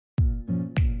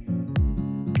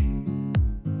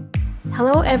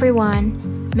Hello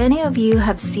everyone! Many of you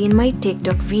have seen my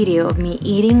TikTok video of me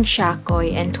eating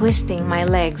shakoy and twisting my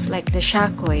legs like the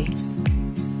shakoy.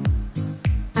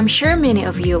 I'm sure many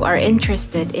of you are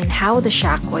interested in how the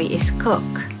shakoy is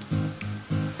cooked.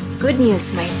 Good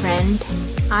news, my friend!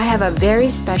 I have a very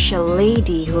special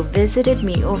lady who visited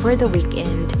me over the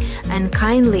weekend and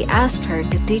kindly asked her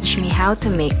to teach me how to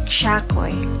make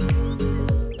shakoy.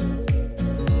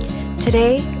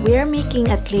 Today, we are making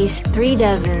at least 3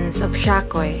 dozens of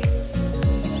shakoy.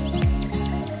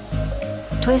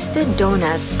 Twisted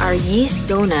donuts are yeast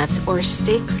donuts or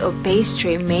sticks of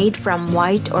pastry made from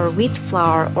white or wheat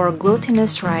flour or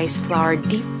glutinous rice flour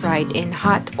deep fried in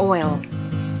hot oil.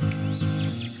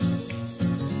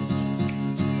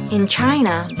 In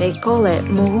China, they call it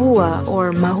muhua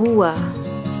or mahua.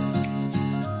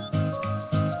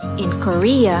 In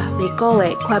Korea, they call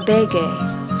it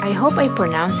kwabege. I hope I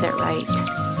pronounce it right.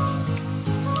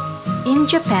 In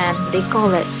Japan, they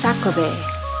call it sakobe.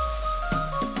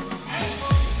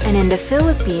 And in the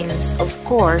Philippines, of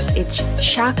course, it's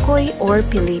shakoy or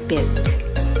pilipit.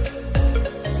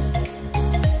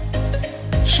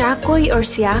 Shakoy or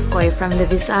siakoy from the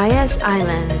Visayas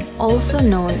Island, also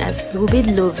known as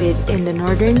lubid-lubid in the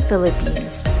northern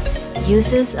Philippines,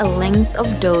 uses a length of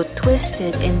dough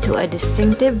twisted into a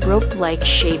distinctive rope-like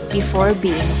shape before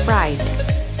being fried.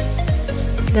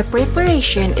 The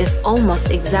preparation is almost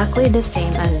exactly the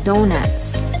same as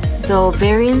donuts, though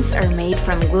variants are made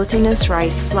from glutinous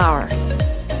rice flour.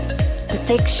 The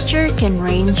texture can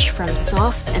range from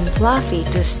soft and fluffy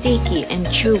to sticky and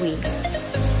chewy.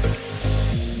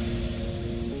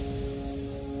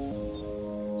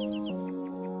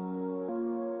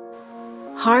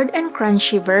 Hard and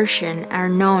crunchy version are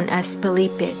known as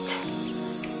pilipit.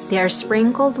 They are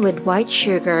sprinkled with white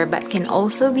sugar but can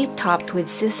also be topped with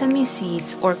sesame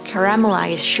seeds or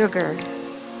caramelized sugar.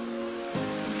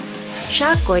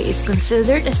 Shakoy is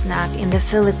considered a snack in the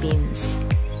Philippines.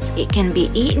 It can be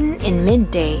eaten in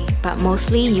midday, but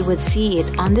mostly you would see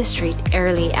it on the street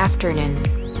early afternoon.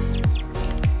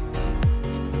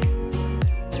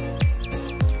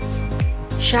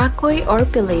 Shakoy or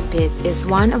pilipit is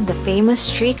one of the famous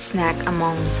street snack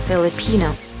amongst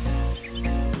Filipino.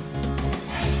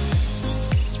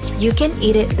 You can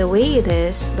eat it the way it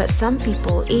is, but some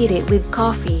people eat it with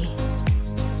coffee.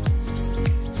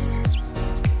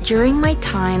 During my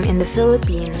time in the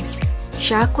Philippines,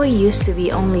 shakoy used to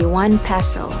be only 1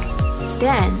 peso.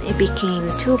 Then it became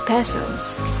 2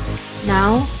 pesos.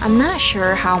 Now, I'm not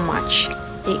sure how much.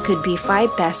 It could be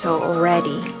 5 peso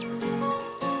already.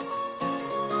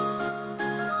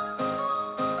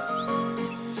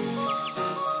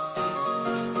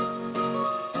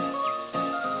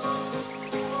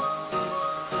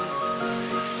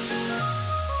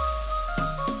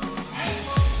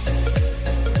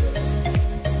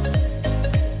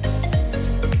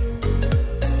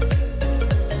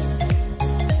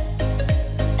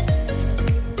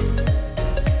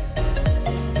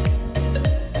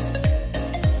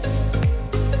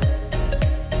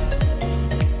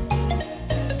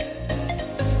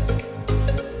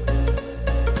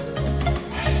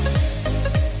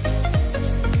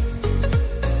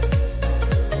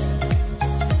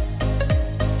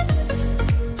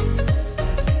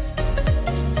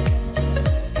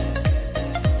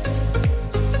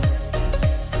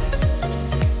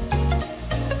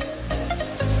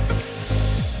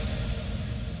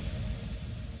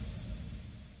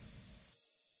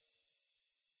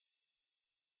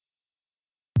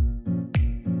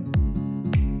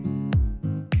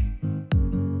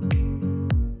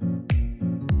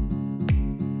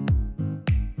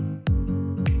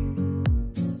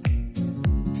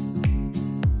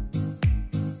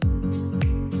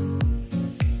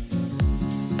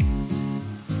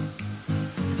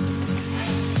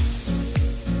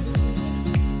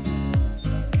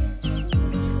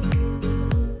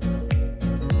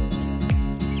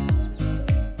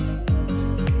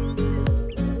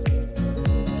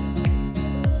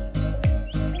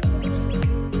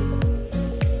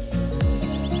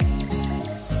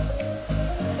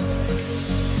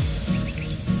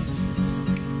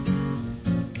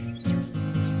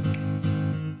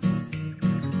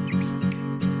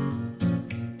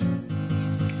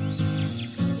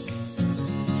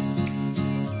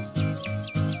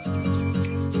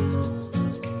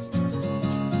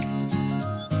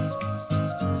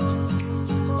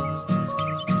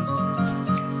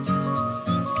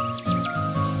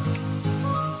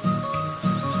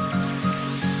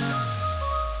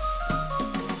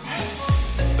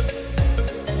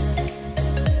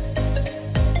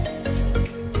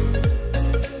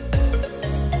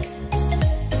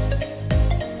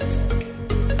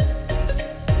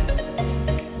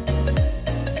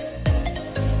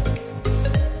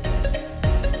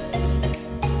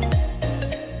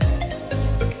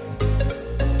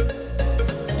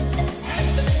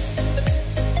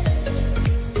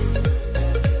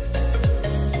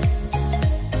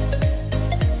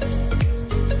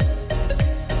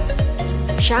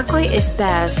 Shakoy is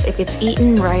best if it's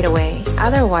eaten right away,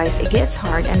 otherwise it gets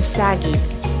hard and saggy.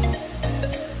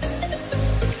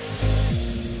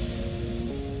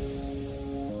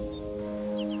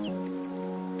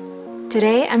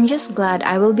 Today, I'm just glad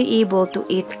I will be able to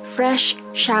eat fresh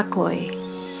shakoy.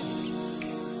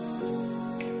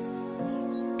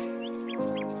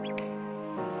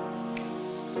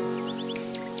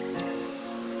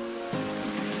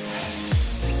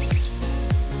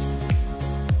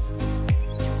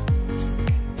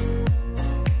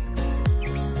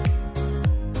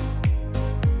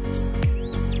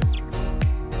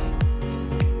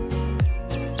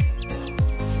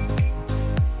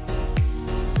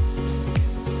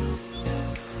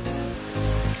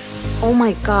 Oh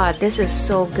my god, this is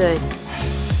so good.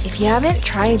 If you haven't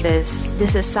tried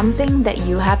this is something that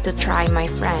you have to try, my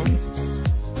friend.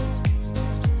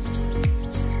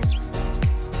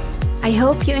 I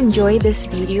hope you enjoyed this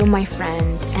video, my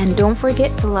friend, and don't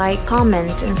forget to like,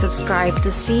 comment, and subscribe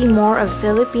to see more of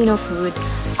Filipino food,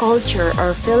 culture,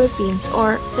 or Philippines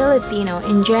or Filipino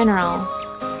in general.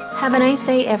 Have a nice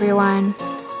day, everyone.